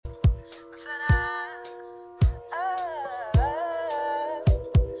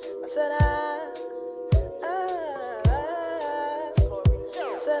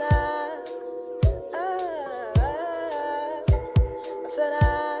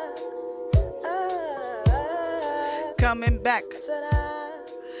coming back.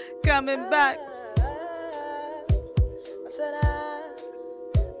 Coming back.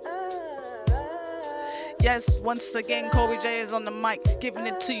 Yes, once again, Corey J is on the mic, giving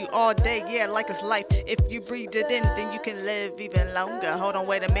it to you all day, yeah, like it's life. If you breathe it in, then you can live even longer. Hold on,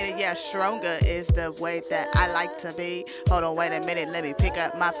 wait a minute, yeah, stronger is the way that I like to be. Hold on, wait a minute, let me pick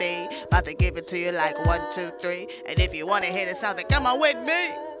up my feet. About to give it to you like 1, 2, 3. And if you want to hear the sound, then come on with me.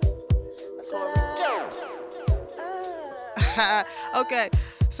 Okay,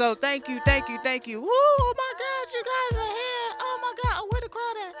 so thank you. Woo, oh my God, you guys are here. Oh my God, oh, where the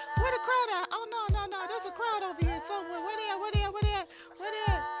crowd at? Oh no, there's a crowd over here somewhere. Where they at?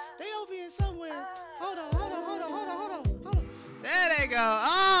 They over here somewhere. Hold on. There they go.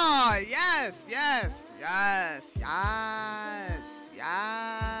 Oh, yes.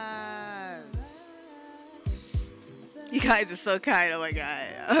 You guys are so kind. Oh my God.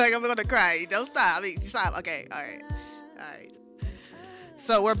 Like, I'm gonna cry. Don't stop. I mean, stop. Okay. All right.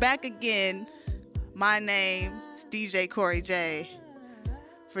 So we're back again. My name is DJ Corey J.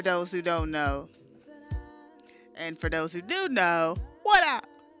 For those who don't know. And for those who do know, what up?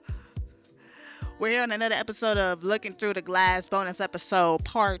 We're here on another episode of Looking Through the Glass, bonus episode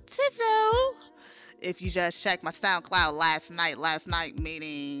part 2. If you just checked my SoundCloud last night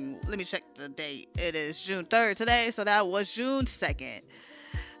meaning, let me check the date. It is June 3rd today, so that was June 2nd.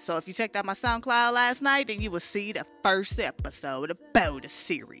 So if you checked out my SoundCloud last night, then you will see the first episode of the bonus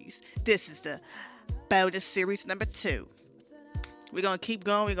series. This is the bonus series number 2. We're going to keep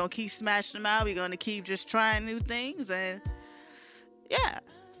going. We're going to keep smashing them out. We're going to keep just trying new things. And, yeah,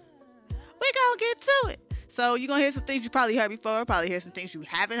 we're going to get to it. So you're going to hear some things you probably heard before. Probably hear some things you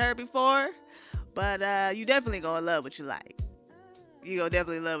haven't heard before. But you definitely going to love what you like. You're going to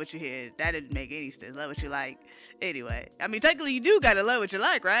definitely love what you hear. That didn't make any sense. Love what you like. Anyway, I mean, technically, you do got to love what you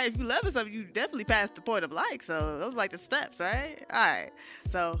like, right? If you love something, you definitely passed the point of like. So those are like the steps, right? All right.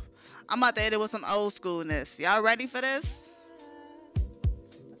 So I'm about to end it with some old schoolness. Y'all ready for this?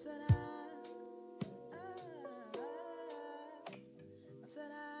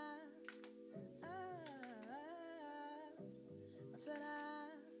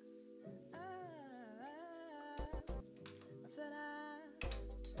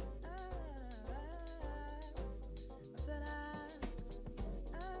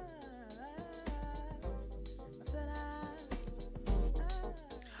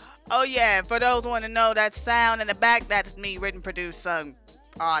 Oh yeah, for those who want to know, that sound in the back, that's me, written, produced, sung,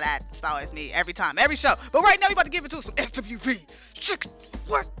 all that. It's always me, every time, every show. But right now, we about to give it to some FWB. Chicken,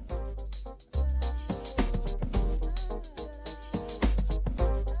 what?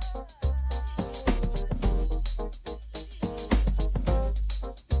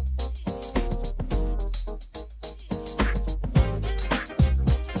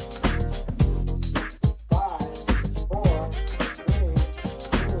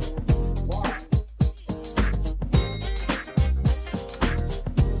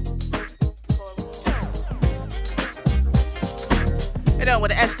 With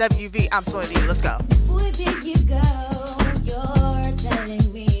the SWV, I'm Soily. Let's go. Where did you go? You're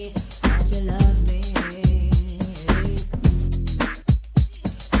telling me that you love me.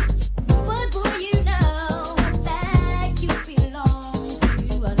 But boy, you know that you belong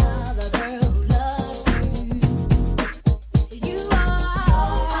to another girl who loves you. You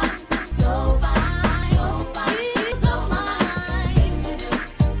are so fine. You blow my mind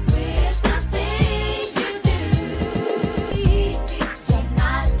with the things you do. Just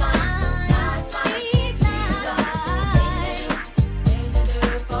not fine. It's not fine.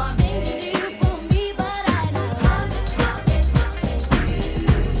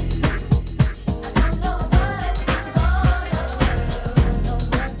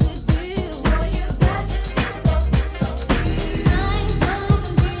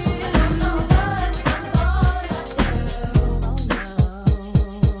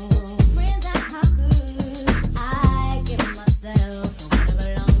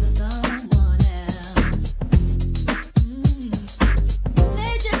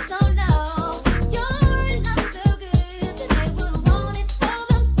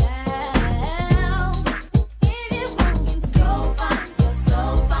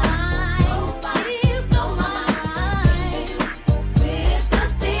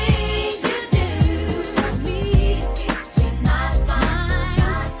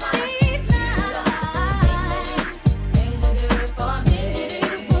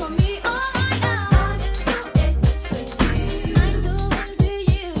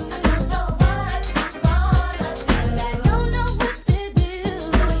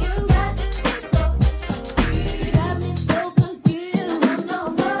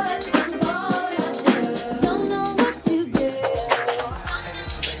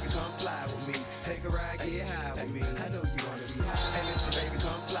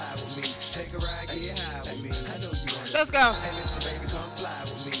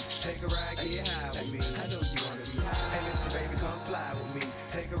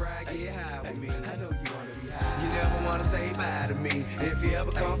 wanna say bye to me. If you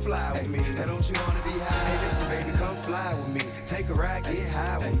ever come fly with me, and don't you wanna be high? Hey, listen, baby, come fly with me. Take a ride, get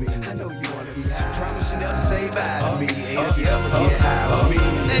high with me. I know you wanna be high. Promise you never say bye to me. If you ever get high with me.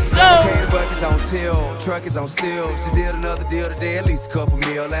 Let's go. Okay, the bucket's on till, truck is on stills. Just did another deal today, at least a couple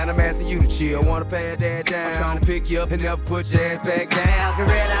mil. And I'm asking you to chill. Wanna pay that down? I'm trying to pick you up and never put your ass back down. Get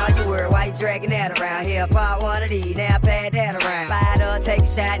rid of all your word, why you dragging that around? Here, part one of these, now pad that around. Fired up, take a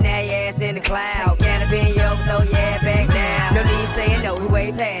shot, now your ass in the cloud. Canopy in your throw your ass back down. No need saying no, we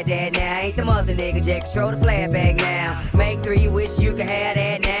way past that now. Ain't the mother nigga, Jack, control the flashback now. Make three, wish you could have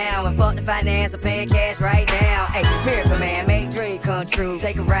that now. And fuck the finance, I'm paying cash right now. Hey, miracle man, make dream come true.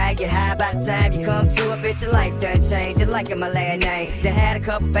 Take a ride, get high by the time you come to. I bet your life done changed, just like in my last name. They had a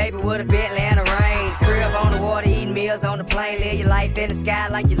couple baby with a Bentley and a range. Crib on the water, eating meals on the plane. Live your life in the sky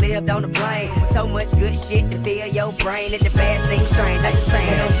like you lived on the plane. So much good shit to fill your brain that the bad seems strange. I'm just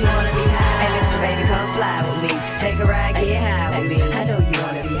saying, don't you wanna be high? Hey, listen, baby, come fly with me. Take a ride, get high with me. I know you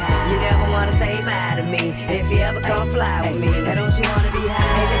wanna be high. You never wanna say bye to me. If you ever come fly with me, hey, don't you wanna be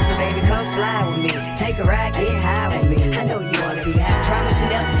high? Hey, listen, baby, come fly with me. Take a ride, get high with me. I know you wanna be high. Promise you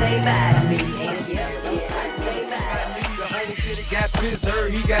never say bye to me. If you ever get high, say bye to me. Got this,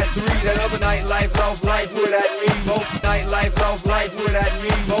 he got three. That other night life lost life without me. Both night life lost life without me.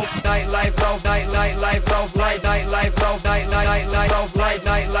 Both night life lost life lost life lost night lost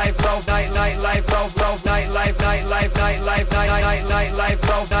life lost night life lost lost night life lost night life lost night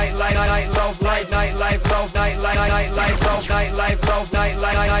lost life lost night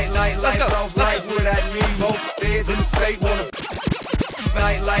lost life without me. Both dead in the state wanna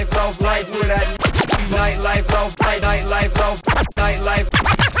night life lost life without me. Night life lost life lost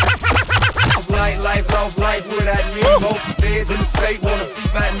night life lost life without me. Both dead in the state wanna see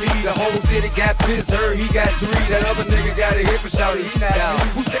by me. The whole city got pissed, heard he got three. That other nigga got a hip and shouted he not out.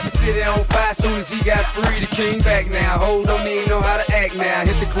 Who set the city on fire soon as he got free? The king back now. Hold don't even know how to act now.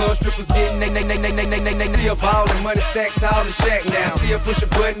 Hit the club, strippers getting they still ballin', money stacked tall and shack now. Still push a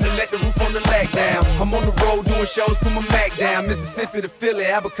button and let the roof on the lack down. I'm on the road doing shows, put my Mac down. Mississippi to Philly,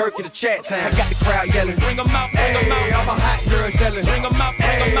 Albuquerque to Chat Town. I got the crowd yelling, bring 'em out, bring 'em out. I'm a hot girl yelling, bring 'em out,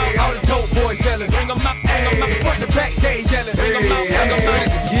 bring 'em out. All the dope boys yelling, bring 'em out, bring 'em out. Front the back gate yelling, bring 'em out, bring 'em out.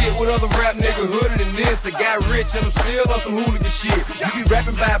 Get with other rap nigga hooded than this. I got rich and I'm still on some hooligan shit. You be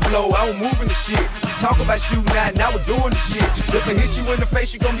rapping by blow, I was moving the shit. You talk about shooting out, now we're doing the shit. If I hit you in the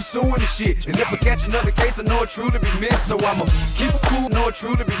face, you gon' be suing the shit. And if I catch another case, I know it truly be missed. So I'ma keep it cool, know it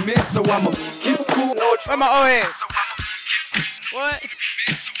truly be missed. So I'ma keep it cool, know it truly be missed. What?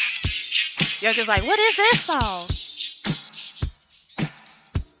 Yeah, cause like, what is this song?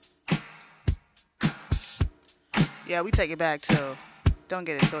 Yeah, we take it back too. Don't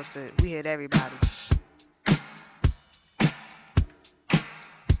get it twisted. We hit everybody.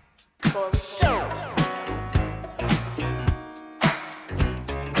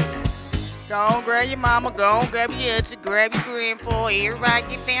 Go on, grab your mama, go on, grab your auntie, grab your grandpa. Everybody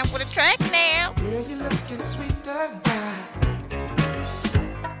get down for the track now. Girl, you looking sweet tonight.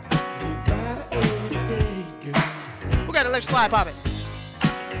 You got it every day, girl. Who got the left slide poppin'?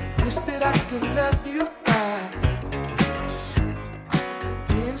 Wish that I could love you right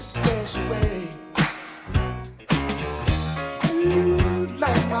in a special way. Ooh,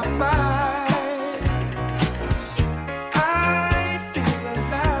 like my fire. I feel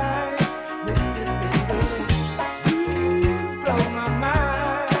alive with it, baby. You blow my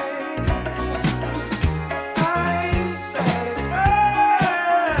mind. I'm satisfied.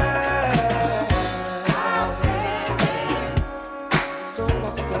 Outstanding. So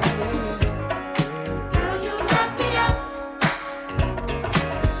outstanding. Girl, you knock me out.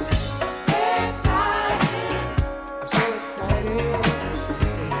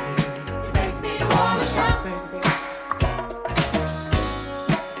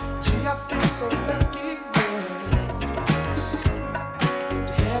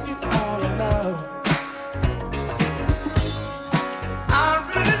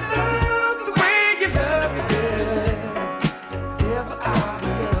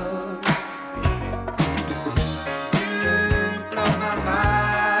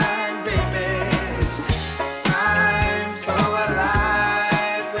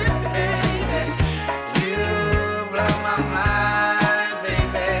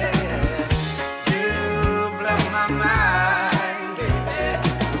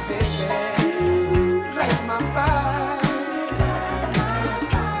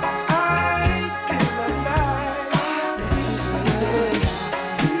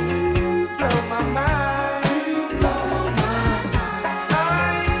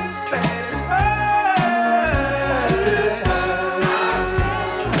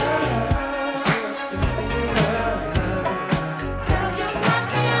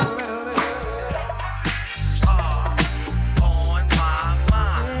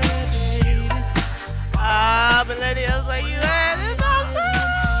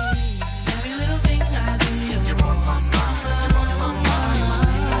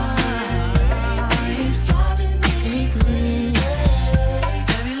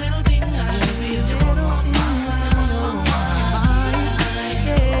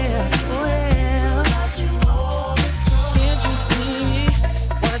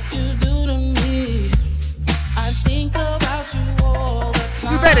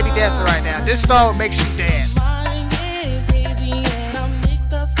 better be dancing right now. This song makes you dance. Mind is hazy and I'm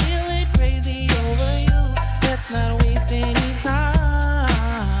mixed up, feeling crazy over you. Let's not waste any time.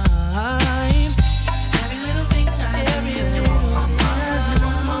 Every little thing, every little thing I do.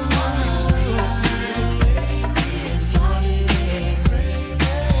 It's driving me crazy.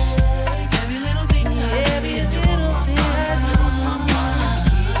 Every little thing, every little thing I do.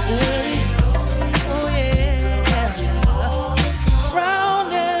 Oh yeah.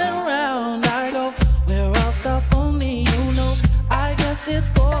 Round and round I go, where I'll stop only you know. I guess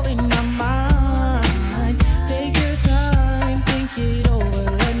it's all in my mind. Take your time, think it over,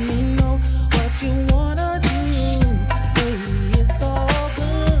 let me know what you wanna do. Baby, it's all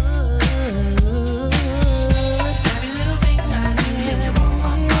good. Every little thing I do,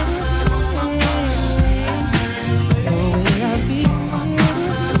 the way I feel,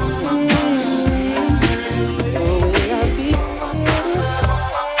 the way I feel.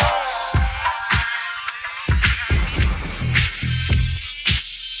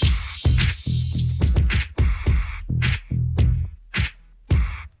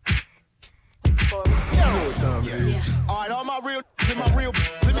 Alright, all my real and my real,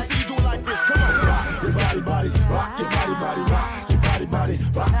 let me see you do it like this. Come on, rock your body, body, rock your body, body, rock your body, body,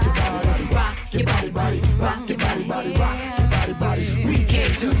 rock your body, rock your body, body, rock your body, body, rock your body, body. We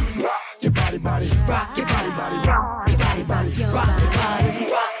came to rock your body, body, rock your body, body, rock your body, body, rock your body,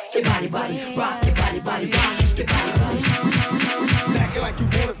 rock your body, body, rock your body, body, rock your body, body. Acting like you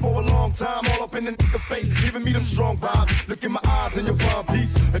wanted for a long time, all up in the nigga face, giving me them strong vibes. Look in my eyes and you'll find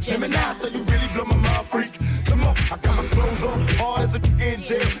peace. A Gemini, so you really blow my mind, freak. Come on, I got my clothes on, hard as a nigga in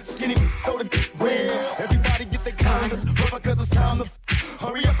jail. Skinny, throw the dick well. Everybody get their condoms, rubber cause it's time to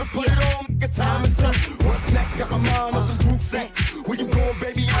hurry up and put it on, nigga, time is up. What's next? Got my mind on some group sex. Where you going,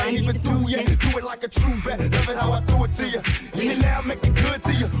 baby? I ain't even through yet. Do it like a true vet, love it how I do it to you. In and out, make it good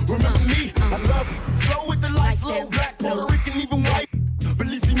to you. Remember me, I love it. Slow with the lights, low, black, Puerto Rican, even white.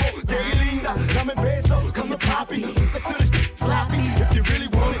 Bellissimo, de linda, dame beso, come to poppy. Look to the shit sloppy, if you really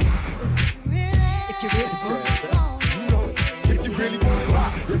want it. If you really want it. If you really want it,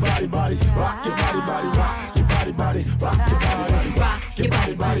 rock your body, body, rock your body, body, rock your body, body, rock your body, rock your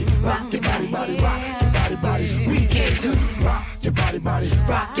body, body, rock your body, body, rock your body, body. We came to rock your body, body,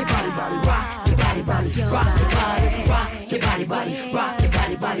 rock your body, body, rock your body, body, rock your body, rock your body, body, rock your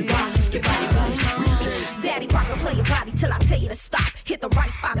body, body, rock your body, body. Daddy rock and play your body till I tell you to stop. Hit the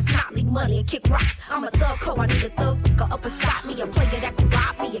right spot, if not, leave money and kick rocks. I'm a thug, I need a thug, go up beside me. A player that can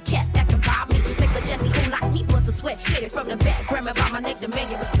rob me, a cat that can rob me. Make a Jesse who like me, bust a sweat. Hit it from the back, grab me by my neck,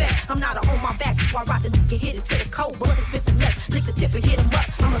 demand your respect. I'm not a on my back, before I rock the dick and hit it to the cold. But what's expensive left, lick the tip and hit him up.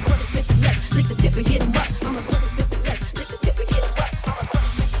 I'm a what's expensive left, lick the tip and hit him up. I'm a what's expensive left, lick the tip and hit him up. I'm a what's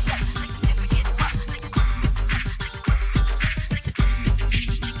expensive left, lick the tip and hit him up.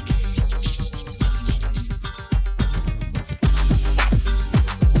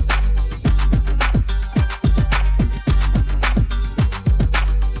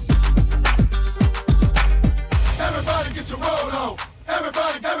 Everybody get your roll on.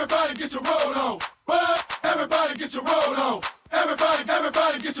 Everybody get your roll on. What? Everybody get your roll on. Everybody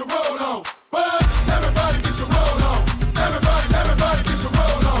get your roll on. What? Everybody get your roll on. Everybody get your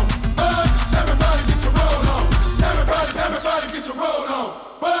roll on. What? Everybody get your roll on. Everybody get your roll on.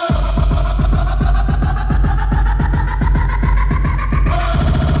 What?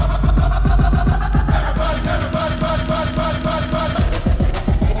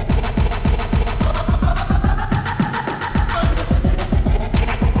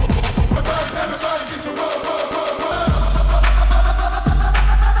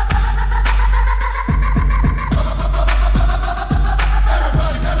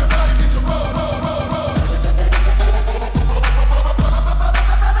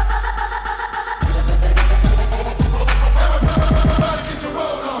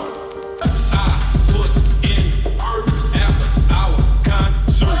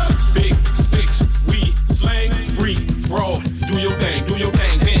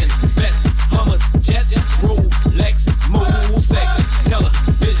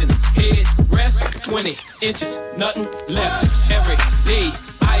 Inches, nothing left. Every day,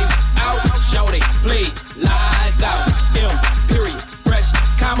 ice out, shorty, blade, lights out. M, period, fresh,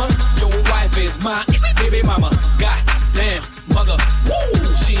 comma. Your wife is my baby mama. Goddamn mother,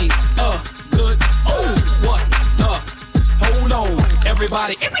 woo, she's a good. Oh, what the? Hold on,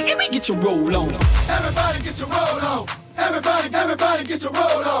 everybody, get your roll on. Everybody get your roll on. Everybody get your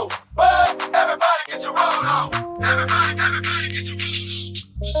roll on. What? Everybody get your roll on. Everybody get your roll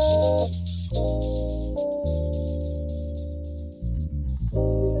on.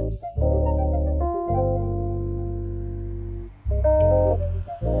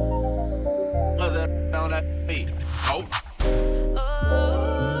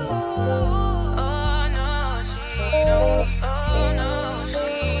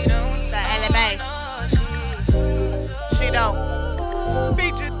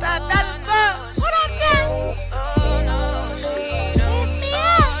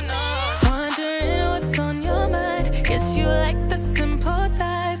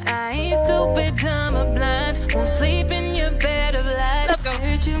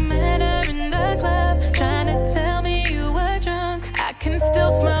 that you met her in the club, trying to tell me you were drunk. I can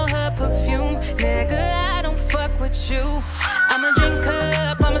still smell her perfume. Nigga, I don't fuck with you. I'ma drink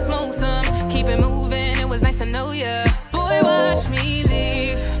up, I'ma smoke some. Keep it moving, it was nice to know ya. Boy, watch me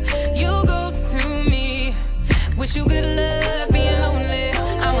leave. You ghost to me. Wish you good luck being lonely.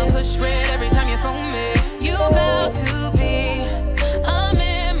 I'ma push red every time you phone me. You about to be a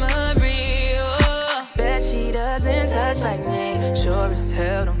memory. Oh, bet she doesn't touch like me. Sure as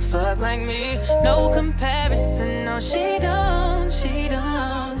hell don't fuck like me. No comparison, no she don't, she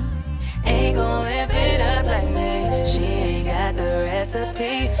don't. Ain't gon' whip it up like me. She ain't got the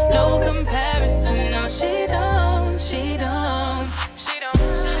recipe. No comparison, no she don't, she don't. She don't.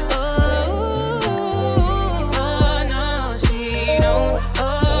 Oh, oh no, she don't.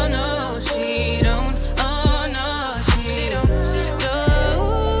 Oh no, she don't. Oh no, she don't.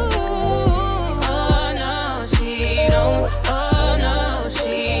 Oh no, she don't. Oh no,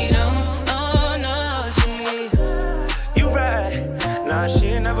 she don't. Oh no, she. You right. Nah, she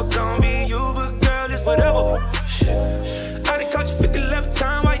ain't never gonna be you, but girl, it's whatever. I done caught you 50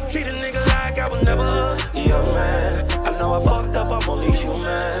 time. Why you treat a nigga like I would never? Yeah, man. I know I fucked up, I'm only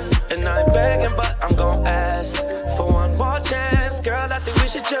human. And I ain't begging, but I'm gon' ask for one more chance. Girl, I think we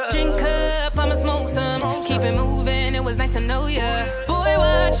should just Drink up, I'ma smoke some. Keep it moving, it was nice to know ya. Boy,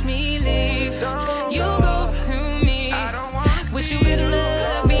 watch me leave. You ghost to me. Wish you good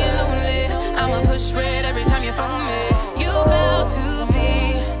luck being lonely. I'ma push red every time you phone me. You about to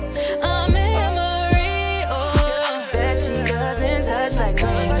be a memory. Oh, bet she doesn't touch like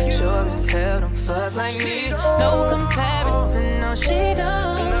me. Sure as hell don't fuck like me. No comparison, no she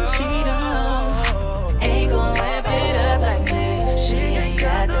don't, she don't. Ain't gon' whip it up like me. She ain't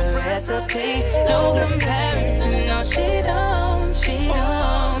got the recipe. No comparison, no she don't, she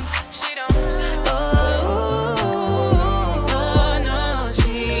don't. She don't. Oh, oh no,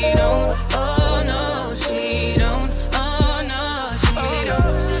 she don't. Oh no, she don't. Oh no, she don't.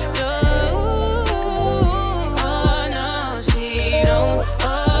 Oh no, she don't.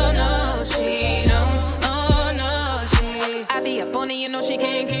 Oh no, she don't. Oh no, she. I be up on it, you know she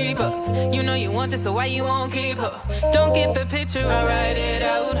can't keep up. You know you want this, so why you won't keep her? Don't get the picture, I write it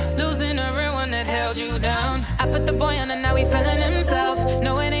out. Losing a real one that held you down. I put the boy on and now he feeling himself.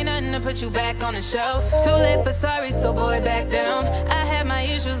 No, it ain't nothing to put you back on the shelf. Too late for sorry, so boy, back down. I have my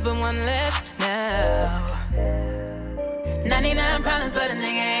issues, but one less now. 99 problems, but a nigga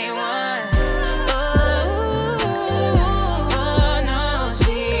ain't one. Oh, oh no,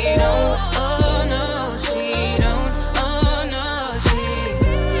 she don't. Oh no, she don't. Oh no, she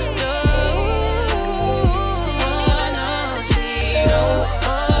don't. Oh no, she don't.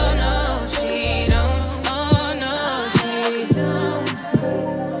 Oh no, she don't. Oh no, she don't.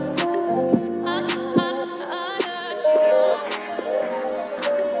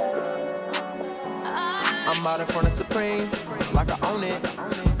 I'm out in front of Supreme, like I own it.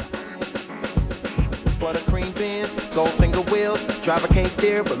 Buttercream Benz, gold finger wheels. Driver can't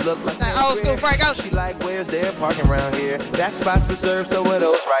steer, but look like That old school break out. She like, where's their parking around here? That spot's reserved, so are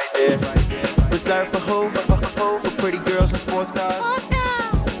those right there. Reserved for who? For pretty girls in sports cars.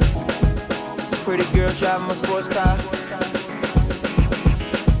 Pretty girl driving my sports car.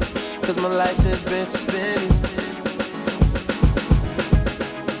 Cause my license been suspended.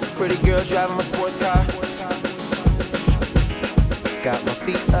 Pretty girl driving my sports car. Got my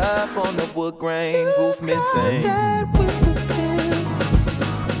feet up on the wood grain, roof missing.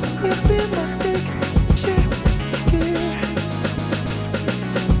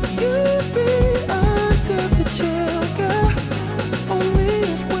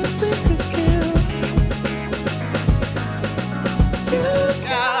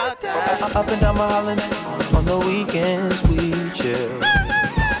 Up and down my Holland, on the weekends we chill.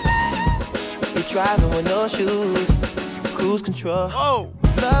 You're driving with no shoes, cruise control. Oh,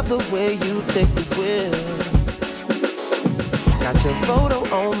 Love the way you take the wheel. Got your photo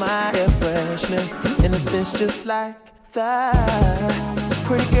on my air freshener, innocence just like that.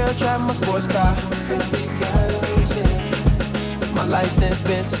 Pretty girl driving my sports car. Pretty girl, yeah. My license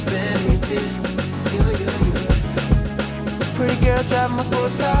been suspended. Pretty girl driving my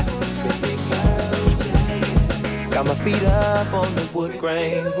sports car. Pretty girl, yeah. Got my feet up on the wood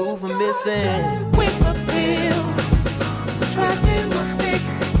grain, roof missing. with the bill, tracking my stick,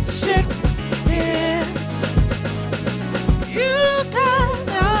 shift, yeah. You got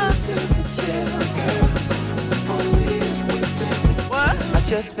up to the chill, girl. Only with what? I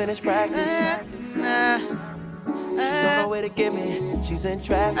just finished practice. She's on her way to get me. She's in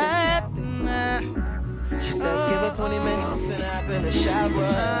traffic. She said, give her 20 minutes and I've been in the shower.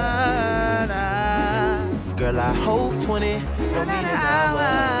 Girl, I hope 20 don't mean an hour.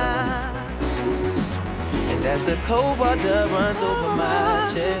 And as the cold water runs over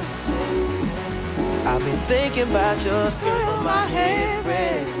my chest, I've been thinking about your skirt on my head,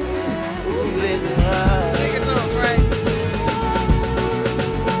 red. Ooh, baby, Take it to him, Frank.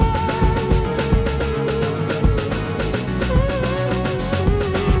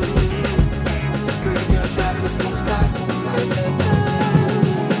 pretty girl driving this sports car.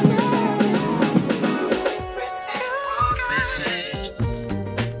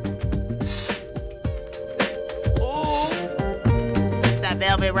 Ooh. Is that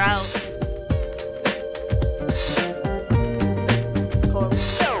Velvet Road?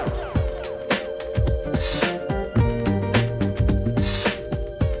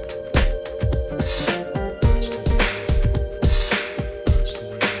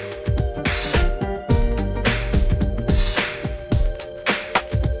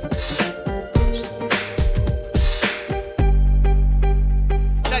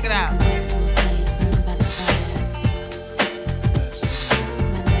 Check it out.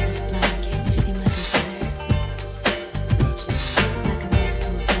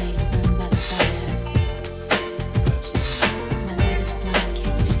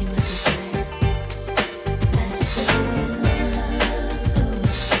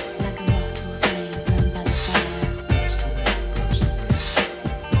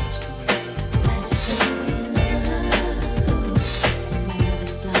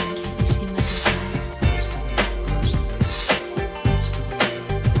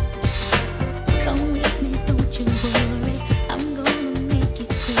 Come with me, don't you worry. I'm gonna make you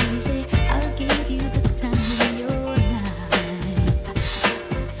crazy. I'll give you the time of your life.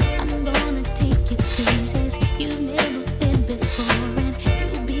 I'm gonna take you places you've never been before, and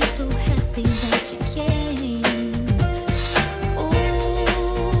you'll be so happy that you came. Oh,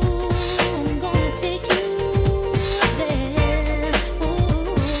 I'm gonna take you there.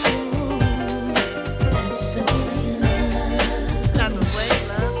 Oh, that's the way love. That's the way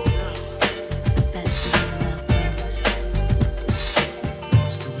love goes. That's the way love goes.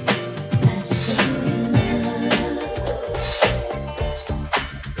 That's the way love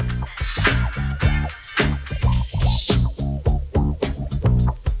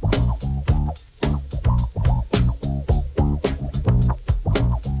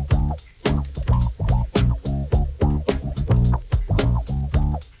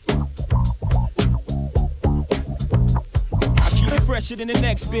I keep it fresher than the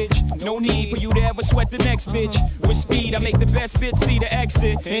next bitch. No need for you to ever sweat the next bitch. With speed, I make the best bitch see the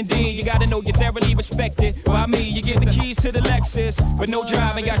exit. Indeed, you gotta know you're thoroughly respected. By me, you get the keys to the Lexus. But no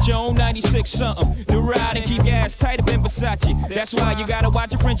driving, got your own 96 something. The ride and keep your ass tight up in Versace. That's why you gotta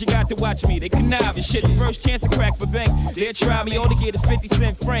watch your friends, you got to watch me. They connive and shit. The first chance to crack for bank. They'll try me, all they get is 50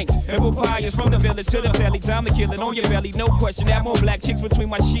 cent francs. And papayas from the village to the telly. Time to kill it on your belly, no question. Have more black chicks between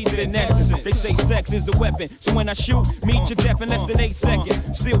my sheets than next. They say sex is a weapon. So when I shoot, meet your death in less than 8 seconds.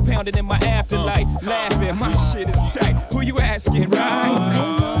 Still pounding in my afterlife. Laughing, my shit is tight. Who you asking,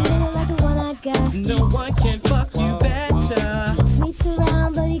 right? like the one I got. No one can fuck you better. Sleeps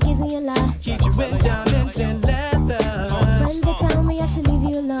around, but he gives me a lot. Keeps you in diamonds and leather. Friends that tell me I should leave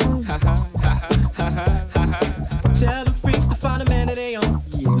you alone. Tell the freaks to find a man that they own.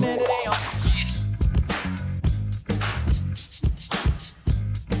 Man that they own.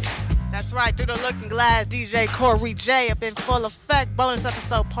 That's right, through the looking glass, DJ Corey J up in full effect. Bonus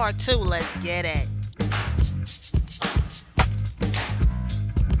episode part 2. Let's get it.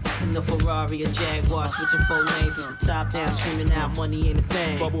 In the Ferrari or Jaguar, switching 4 lanes with the top down, screaming out money ain't a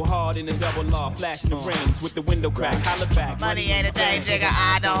thing. Bubble hard in the double law, flashing the rings with the window crack. Holla back. Money ain't a thing, jigga.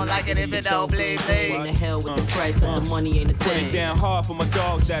 I don't like it if it don't bleed, Going bleed. to hell with the price, but the money ain't a Put thing. it down hard for my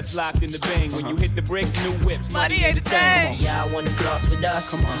dogs that's locked in the bang. When you hit the bricks, new whips. Money ain't a thing. Y'all wanna floss with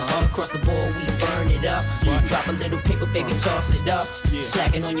us? All across the board, we burn it up. Drop a little paper, baby, toss it up.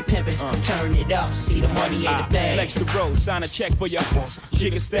 Slacking on your pimpin', turn it up. See the money ain't a thing. Flex the road, sign a check for your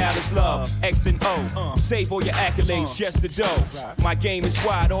jigger style is love. X and O. Save all your accolades, just the dough. My game is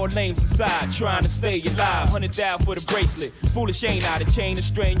wide, all lanes aside. Trying to stay alive. 100,000 for the bracelet. Foolish ain't I, the chain to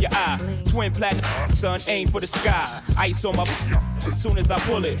strain your eye. Twin platinum, son, aim for the sky. Ice on my as soon as I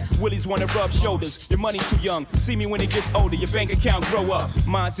pull it. Willies wanna rub shoulders. Your money's too young. See me when it gets older. Your bank account grow up.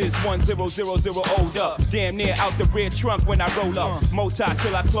 Mine's is 1000 old up. Damn near out the rear trunk when I roll up. Moti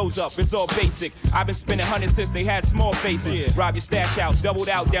till I close up. It's all basic. I've been spending hundreds since they had small faces. Rob your stash out, doubled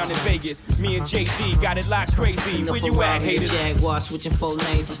out down in Vegas. Me and JD got it locked crazy. Where you at, haters? Jaguar switching 4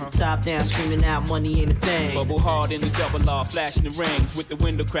 lanes with the top down, screaming out money ain't a thing. Bubble hard in the double R, flashing the rings with the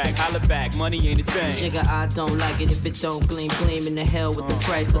window crack. Holla back, money ain't a thing. Jigga, I don't like it if it don't gleam, gleam. heaven to hell with the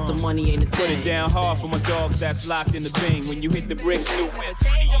price, but the money ain't a Put thing. it down hard for my dogs that's locked in the bing. When you hit the bricks, new whip.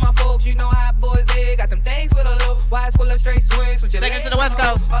 Change on my folks, you know how boys is. Got them things for the low. Wise full of straight swings. With your Take it to the West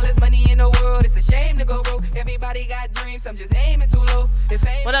Coast. All this money in the world, it's a shame to go broke. Everybody got dreams, I'm just aiming too low. If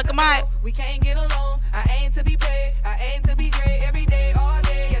ain't What up, come on? we can't get along. I aim to be paid, I aim to be great. Every day, all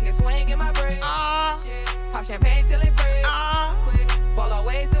day, young and swing in my brain. Pop champagne till it breaks. Quit. Ball our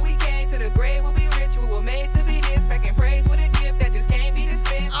ways till we came to the grave. We'll be rich, we were made to be this. Packing praise with a gift that just can't be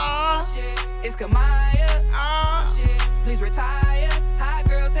dispensed. It's Kamaya. Please retire. Hot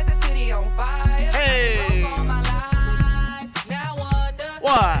girls set the city on fire. Hey. Broke all my life. Now wonder.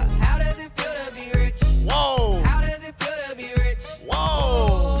 What? How does it feel to be rich? Whoa. How does it feel to be rich?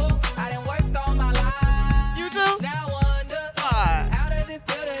 Whoa. I done worked all my life. You too? Now wonder. What? How does it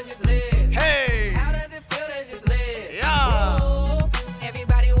feel to just live? Hey. How does it feel to just live? Yeah. Oh,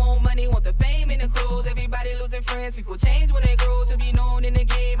 everybody want money, want the fame and the clothes. Everybody losing friends. People change when they grow to be known in the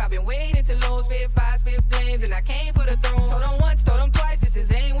game. I've been waiting to lose, spit fire, spit flames, and I came for the throne. Told them once, told them twice, this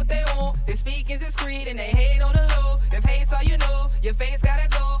is ain't what they want. They speak is discreet and they hate on the low. If hate's all you know, your face gotta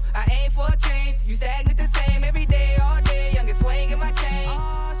go. I aim for a change, you stagnant the same every day, all day. Youngest swing in my chain.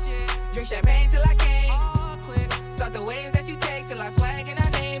 Oh shit, drink champagne till I can't. Oh, quit. Start the waves that you take till I swag in our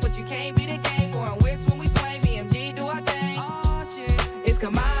name, but you can't be the game. Foreign whist when we swing, BMG do our thing. Oh shit, it's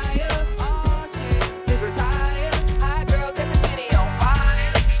Kamaya. Oh shit, please retire. Hot girls set the city on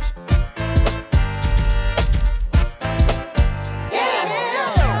fire.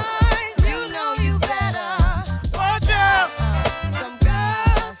 You know you better. Watch out. Some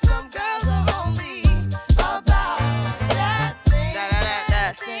girls are only about that thing. Da, da, da,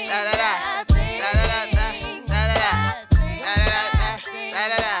 da, thing, da, da, da. that thing, Da, da, da, da, da, da, da. that thing, Da, da, da, da, that thing, da,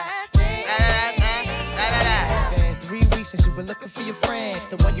 da, da. that thing, Da, da, da, da, da, da. It's been 3 weeks since you were looking for your friend,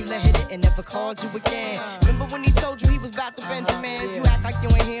 the one you let hit it and never called you again. Remember when he told you he was about to Benjamins? You act like you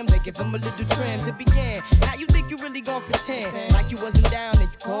ain't him, they give him a little trim to begin. Now you think you really gon' pretend like you wasn't down and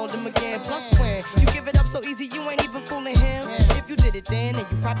you called him again. Plus when you give it up so easy, you ain't even fooling him. If you did it then you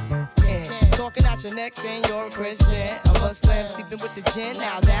probably can. Talking out your neck saying you're a Christian, a Muslim, sleeping with the gin.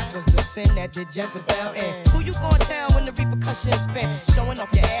 Now that was the sin that did Jezebel in. Who you gonna tell when the repercussions spin? Showing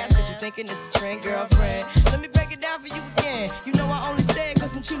off your ass cause you thinking it's a trend, girlfriend. Let me break it down for you again. You know I only say it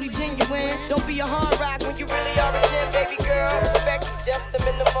cause I'm truly genuine. Don't be a hard rock when you really are a gem, baby girl. Respect is just the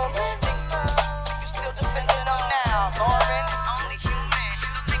minimum. You still defending on now. Lauren is only human.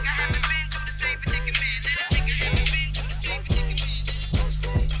 Don't think I haven't been through the same predicament. Let us think I haven't been through the same predicament.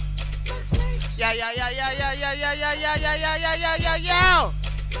 Yeah, yeah, yeah, yeah, yeah, yeah, yeah, yeah, yeah, yeah, yeah, yeah, yeah, yeah, yeah.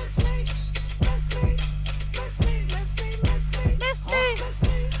 Miss me.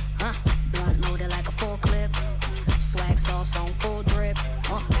 Blunt loaded like a full clip. Swag sauce on full drip.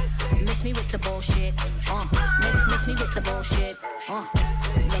 Miss me with the bullshit. Miss me with the bullshit.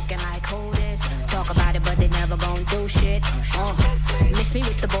 Looking like who this? Talk about it, but they never gon' do shit. Miss me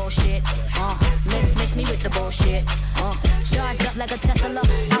with the bullshit. Miss me with the bullshit. Charged up like a Tesla.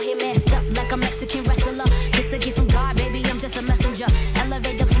 Out here messed up like a Mexican wrestler. This a gift from God, baby, I'm just a messenger.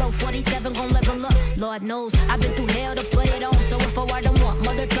 Elevator flow, 47 gon' level up. Lord knows, I've been through hell to put it on. So if I were to want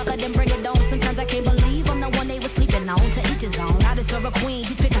mother trucker, then bring it on. Sometimes I can't believe I'm the one they was sleeping on. To each his own. I deserve a queen,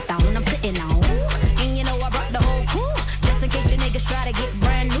 you pick a throne I'm sitting on. And you know I brought the whole crew. Just in case your niggas try to get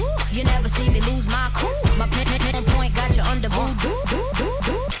brand new. You never see me lose my cool. My pen point got you under voodoo.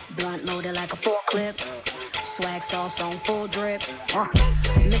 Blunt loaded like a full clip. Swag sauce on full drip.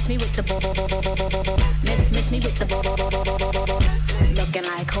 Miss me with the miss me with the looking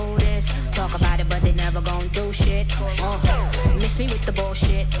like who this? Talk about it, but they never gon' do shit. Miss me with the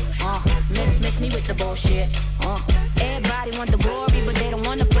bullshit. Miss me with the bullshit. Everybody want the glory, but they don't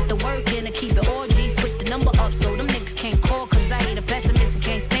wanna put the work in to keep it orgy. Switch the number up so them niggas can't call, cause I ain't a pessimist and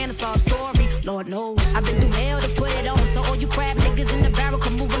can't stand a sob story. Lord knows, I've been through hell to put it on. So all you crab niggas in the barrel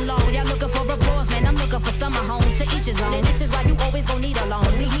can move along. Y'all looking for applause, man, I'm looking for summer homes to each his own. And this is why you always gon' need alone.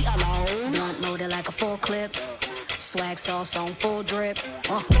 Leave me alone. Blunt loaded like a full clip. Swag sauce on full drip.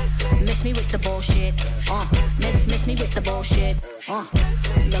 Miss me with the bullshit. Miss me with the bullshit.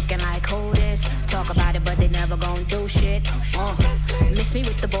 Looking like who this? Talk about it, but they never gon' do shit. Miss me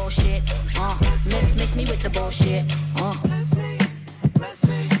with the bullshit. Miss me with the bullshit. Miss me.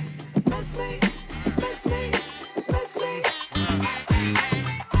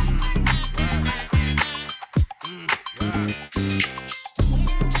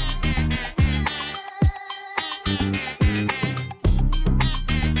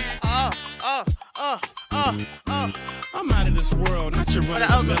 I'm out of this world, not your Where running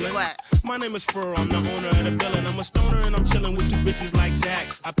the ugly villain. at? My name is Furrow, I'm the owner of the building. I'm a stoner and I'm chilling with two bitches like Jack.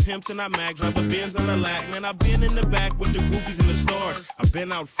 I pimps and I mag, drive a Benz on the lack. Man, I've been in the back with the groupies in the stores. I've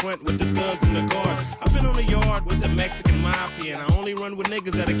been out front with the thugs and the guards. I've been on the yard with the Mexican mafia. And I only run with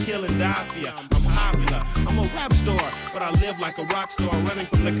niggas that'll kill and die for ya. I'm popular, I'm a rap star, but I live like a rock star running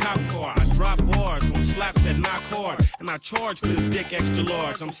from the cop car. I drop bars on slaps that knock hard, and I charge for this dick extra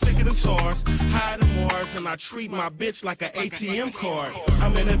large. I'm sicker than SARS, higher than Mars, and I treat my bitch like an ATM card.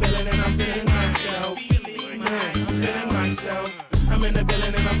 I'm in the building and I'm feeling myself. Man, I'm feeling myself. I'm in the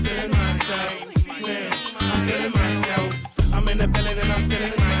building and I'm feeling myself. Man, I'm feeling myself. I'm in the building and I'm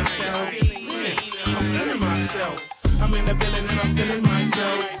feeling myself. Man, I'm feeling myself. I'm in the building and I'm feeling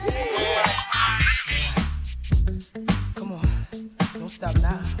myself. Come on, don't stop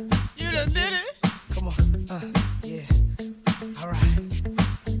now. You done did it. Come on, yeah. All right.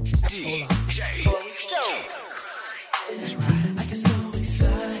 Hold on. That's right. I get so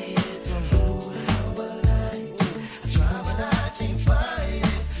excited. Oh, how I like it. I try, but I can't fight it.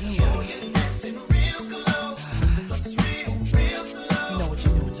 Oh, you're dancing real close. Plus it's real slow. You know what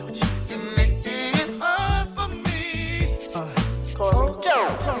you're doing, don't you? You're making it hard for me.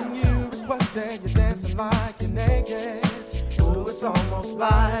 From you requested, you're dancing like you're naked. Ooh, it's almost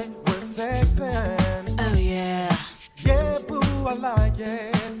like we're sexing. Oh yeah. Yeah, boo, I like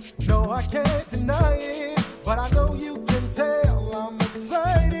it. No, I can't deny it. But I know you can tell I'm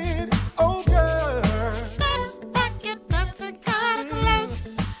excited. Oh, girl. Step back, you're dancing kinda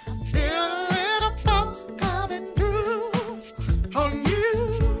close. Feel a little funk coming through on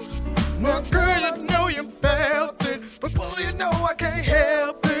you. Well, girl, you know you felt it. But boy, you know I can't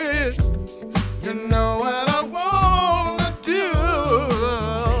help it. You know what I wanna do.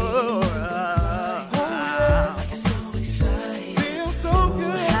 I get so excited. Feel so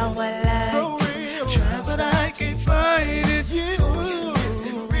good. How I like So it. real. Try, but I can't fight it. You. You're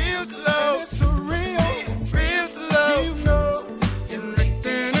dancing real close. It's so real. Real slow. You know. You're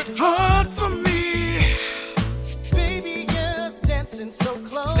making it hard for me. Baby, just dancing so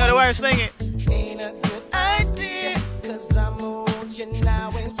close. Know the words, sing it. Ain't a good idea. Cause I'm on you now.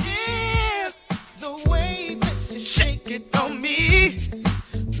 And yeah, the way that you shake it on me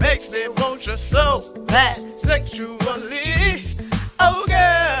Makes me want you so bad sexually. Oh,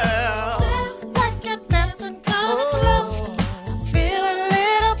 girl. Step back, you're dancing kinda close. Feel a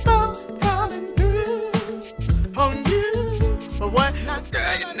little funk coming through on you. But what?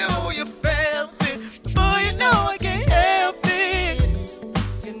 Girl, you know you felt it. But boy, you know I can't help it.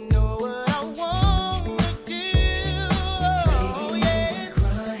 You know what I wanna do. Oh, yes.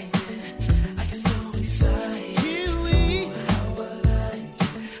 I get so excited. Kiwi. How I like it.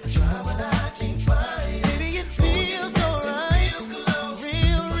 I try, but I can't fight it. Baby, it feels alright.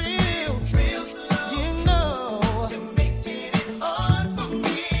 Real slow. You know you're making it hard for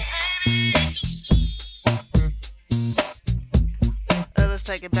me. Let's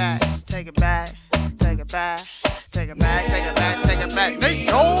take it back. Take it back. Take it back. Take it back. Take it back. Take it back. Nate,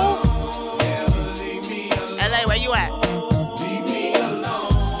 no. LA, where you at?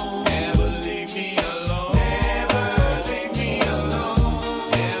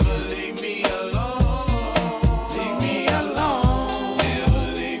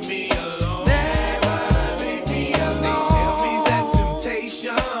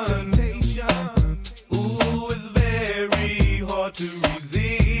 To resist,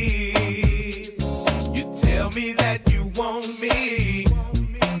 you tell me that you want me.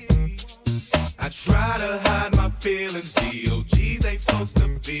 I try to hide my feelings. DOGs ain't supposed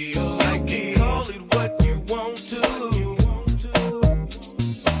to feel like it. Call it what you want to,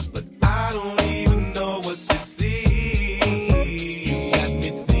 but I don't even know what this is. You got me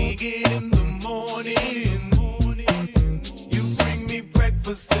singing in the morning. You bring me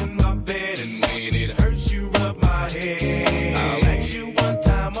breakfast in my bed, and when it hurts, you rub my head. I'll ask you one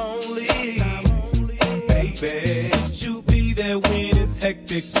time only, baby. Would you be there when it's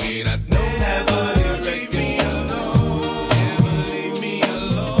hectic? When I know never leave me alone. Never leave me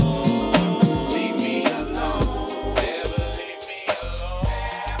alone. Leave me alone. Never leave me alone.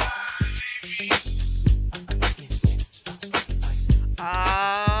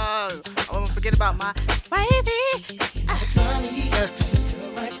 I won't forget about my baby.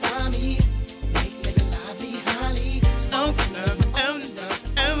 Still right by me. Make it lively, highly.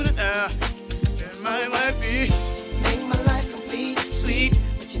 My wifey. Make my life complete. Sweet.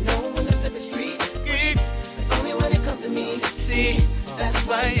 But you know when I flip the street, only when it comes to me. See, that's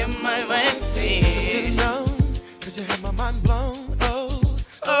why you're my wifey. Cause you have my mind blown. Oh,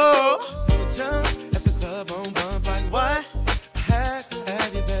 Oh, you jump at the club on bump like what? I had to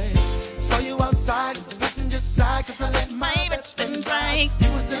have you, babe. Saw you outside, the passenger side, cause I let my best friend drive.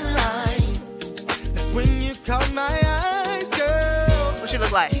 You was in line.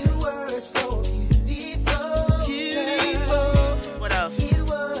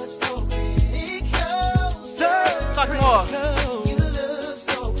 You look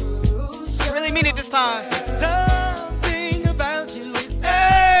so crucial. I really mean it this time. Something about you is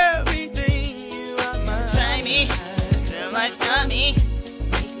everything. You are mine. Try me, still like me.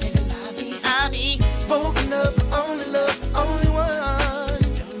 I'll be spoken of, only love, only one.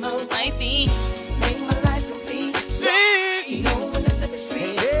 You're my wifey. Make my life complete. You know when I live the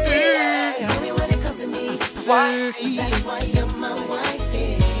street. Yeah. Only when it comes to me. Why? That's why you're my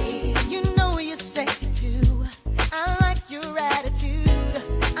wifey. You know you're sexy too. I like your attitude.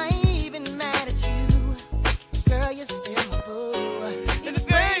 I ain't even mad at you. Girl, you're still my boo. In the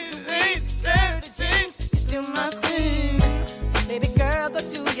face of waves, skirt of jeans, you're still my queen. Baby girl, go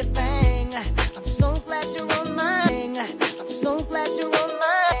do your thing. I'm so glad you're on mine. I'm so glad you're on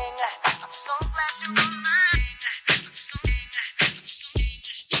mine. I'm so glad you're on mine.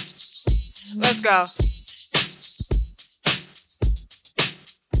 Let's go.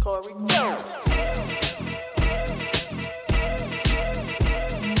 Corey, go.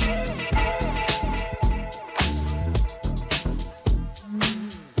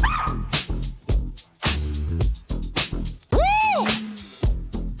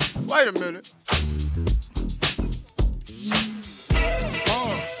 Wait a minute.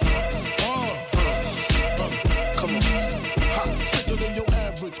 Come on. Hot, sicker than your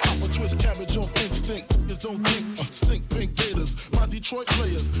average. Pop a twist cabbage off instinct. Niggas don't think, stink pink gators. My Detroit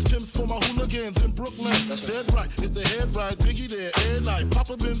players. Tim's for my hooligans in Brooklyn. That's dead right. If the head right, Biggie there, air night.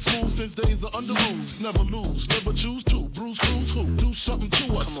 Papa been smooth since days of under rules. Never lose, never choose to. Bruise, cruise, who? Do something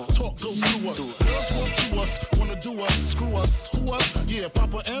to us. Talk, go through us. Girls want to us, wanna do us, screw us. Who us? Yeah,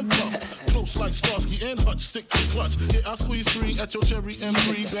 Papa and Pump. Close like Starsky and Hutch, stick to clutch. Yeah, I squeeze 3 at your cherry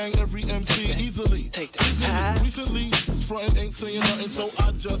M3. Bang every MC easily. Take that. Recently, frontin' ain't saying nothing, so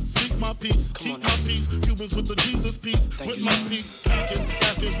I just speak my peace. Keep my peace. Cubans with the Jesus peace. With my peace. Packing,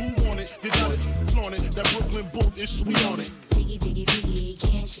 asking who want it. You got it, flaunt it. That Brooklyn boat is we on it. Biggie, biggie, biggie,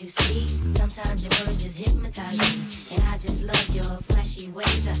 can't you see? Sometimes your words just hypnotize me. And I just love your flashy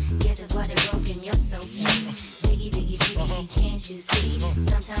ways. I guess that's why they're broken, you're so fake. Biggie, biggie, biggie, can't you see?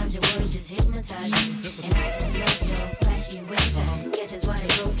 Sometimes your words just hypnotize me. And I just love your flashy ways. I guess that's why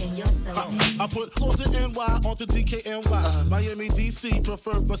they're broken, you're so fake. I put close to NY onto DKNY. Miami, DC,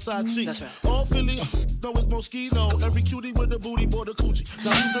 prefer Versace. That's right. All Philly, know it's Moschino. Every cutie with a booty, boy, the coochie.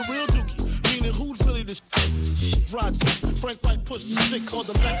 Now who's the real dookie? Meaning who's Philly this Rod, Frank White push the 6 on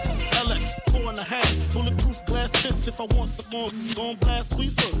the Lexus LX 4.5. Bulletproof glass tips if I want some more. Gon' blast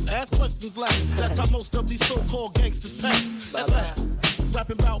squeezers, ask questions last. That's how most of these so-called gangsters pass. At last.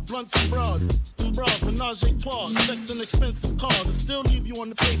 Rapping about blunts and bras, menage a trois, sex and expensive cars. I still leave you on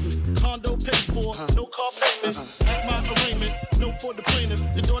the pavement. Condo paid for, no car payment. At my arraignment, no for the plaintiff.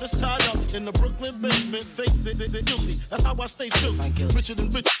 Your daughter's tied up in the Brooklyn basement. Face it, is guilty. That's how I stay true. Richer than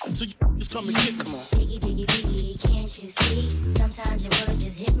rich, so you just come and get me. Biggie, biggie, biggie, can't you see? Sometimes your words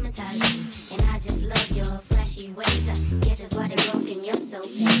just hypnotize me. And I just love your flashy ways. I guess that's why they're broken, you're so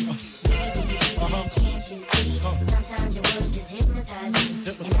fake. Biggie, biggie, biggie, can't you see? Sometimes your words just hypnotize me.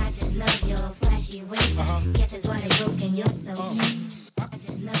 And I just love your flashy ways. Guess that's why they're broken, you're so fake. I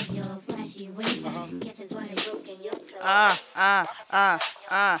just love your flashy ways. Guess that's why they're broken, you're so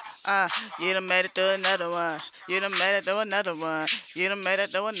You done made it through another one. You done made it through another one. You done made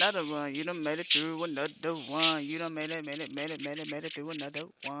it through another one. You done made it through another one. You done made it through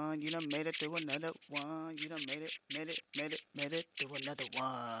another one. You done made it through another one. You done made it through another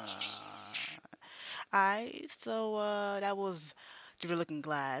one. Alright, so that was Through the Looking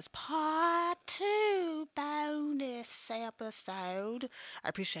Glass Part 2 bonus episode. I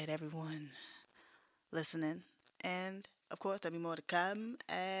appreciate everyone listening, and of course there'll be more to come,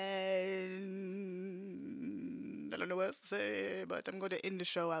 and I don't know what else to say, but I'm going to end the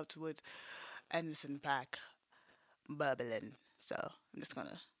show out with Anderson .Paak bubbling, so I'm just going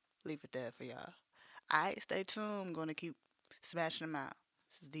to leave it there for y'all. Alright, stay tuned. I'm going to keep smashing them out.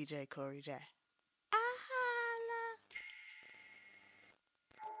 This is DJ Corey J.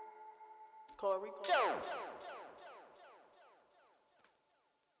 Corey, go.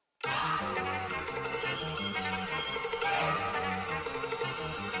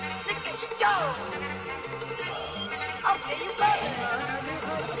 Look at you go. Okay, you ready?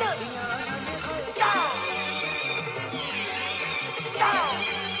 Look. Go. Go.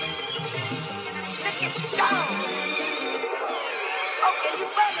 Look at you go. Okay, you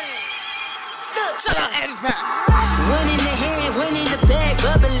ready? Look. Shut up, Anderson .Paak. One in the hand, one in the bag,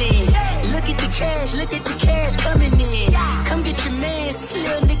 bubbling. Look at the cash coming in. Come get your man, this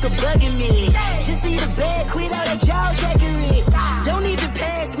little nigga bugging me. Just need a bag, quit all that jaw jackery. Don't even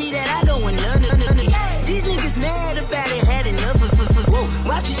pass me that, I don't want none of it. These niggas mad about it, had enough of it. Whoa,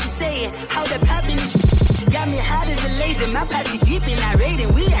 watch what you saying, how that poppin' this shit got me hot as a laser. sipping, my posse dipping, I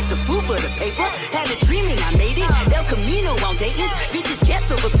raiding. We act a fool for the paper. Had a dream and I made it. El Camino on Dayton's. Bitches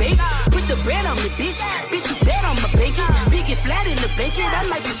guess over bake. Put the bread on me, bitch. Bitch, you bet on my bacon. Big and flat in the bacon. I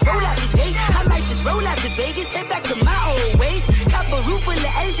might just roll out today. I might just roll out to Vegas. Head back to my old ways. Cop a roof full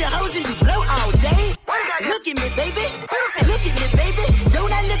of Asian hoes and we blow all day. Look at me, baby. Look at me, baby.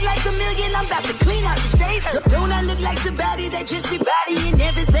 Don't I look like a million? I'm about to clean out the safe. Don't I look like somebody that just be bodying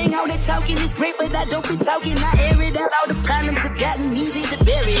everything? All that talking is great, but I don't be talking. I air it out. All the problems have gotten easy to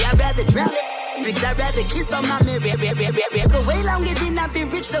bury. I'd rather drown in bricks. I'd rather kiss on my mirror. For way longer than I've been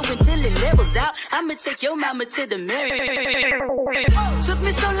rich, so until it levels out, I'ma take your mama to the mirror. Took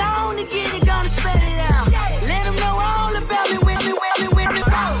me so long to get it, gonna spread it out. Let them know all about me.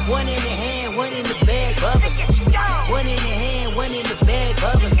 One in the hand, one in the bag, bubble. One in the hand, one in the bag,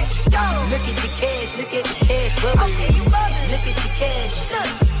 bubble. Look at the cash, look at the cash, bubbling. Look at the cash,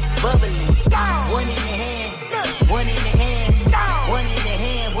 bubbling. One in the hand, one in the hand, one in the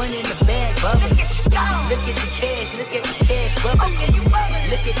hand, one in the bag, bubbling. Look at the cash, look at the cash, bubbling.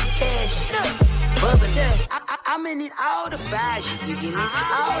 Look at the cash, bubbling. I'ma need all the fries you give me,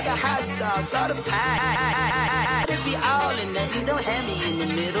 all the hot sauce, all the pie. Better be all in nothing, don't have me in the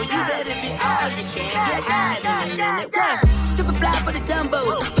middle. You better be all you can, get high in a minute. Super fly for the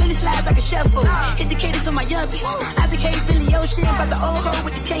Dumbos, plenty slides like a shuffle. Hit the cadence on my young bitch. Isaac Hayes, Billy Ocean, about the old hoe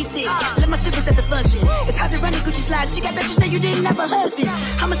with the cane stick. Let my slippers at the function. It's hard to run the Gucci slides. She got that you say you didn't have a husband.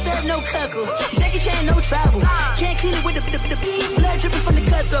 I'm a stud, no cuckle. Jackie Chan, no travel. Can't clean it with the blood dripping from the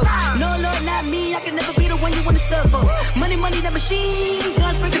cutthroats. No, Lord, not me. I can never be the one you wanna stuff for. Money, the machine.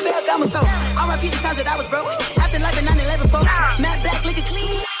 Guns, spring the bell, got my stove. R.I.P. the times that I was broke. After life in 9/11 folk. Matt back, liquor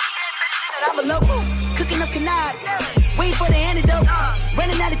clean. I'm a local. Cooking up canard. Waiting for the antidote.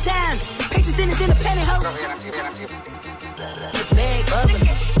 Running out of time. Patience thinner than a pantyhose. The bag bubbling.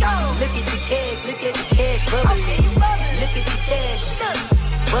 Look at the cash, look at the cash bubbling. Look at the cash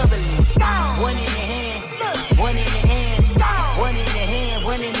bubbling. One in the hand, one in the hand, one in the hand,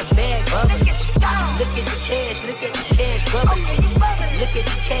 one in the bag bubbling. Look at the cash, look at the cash bubbling.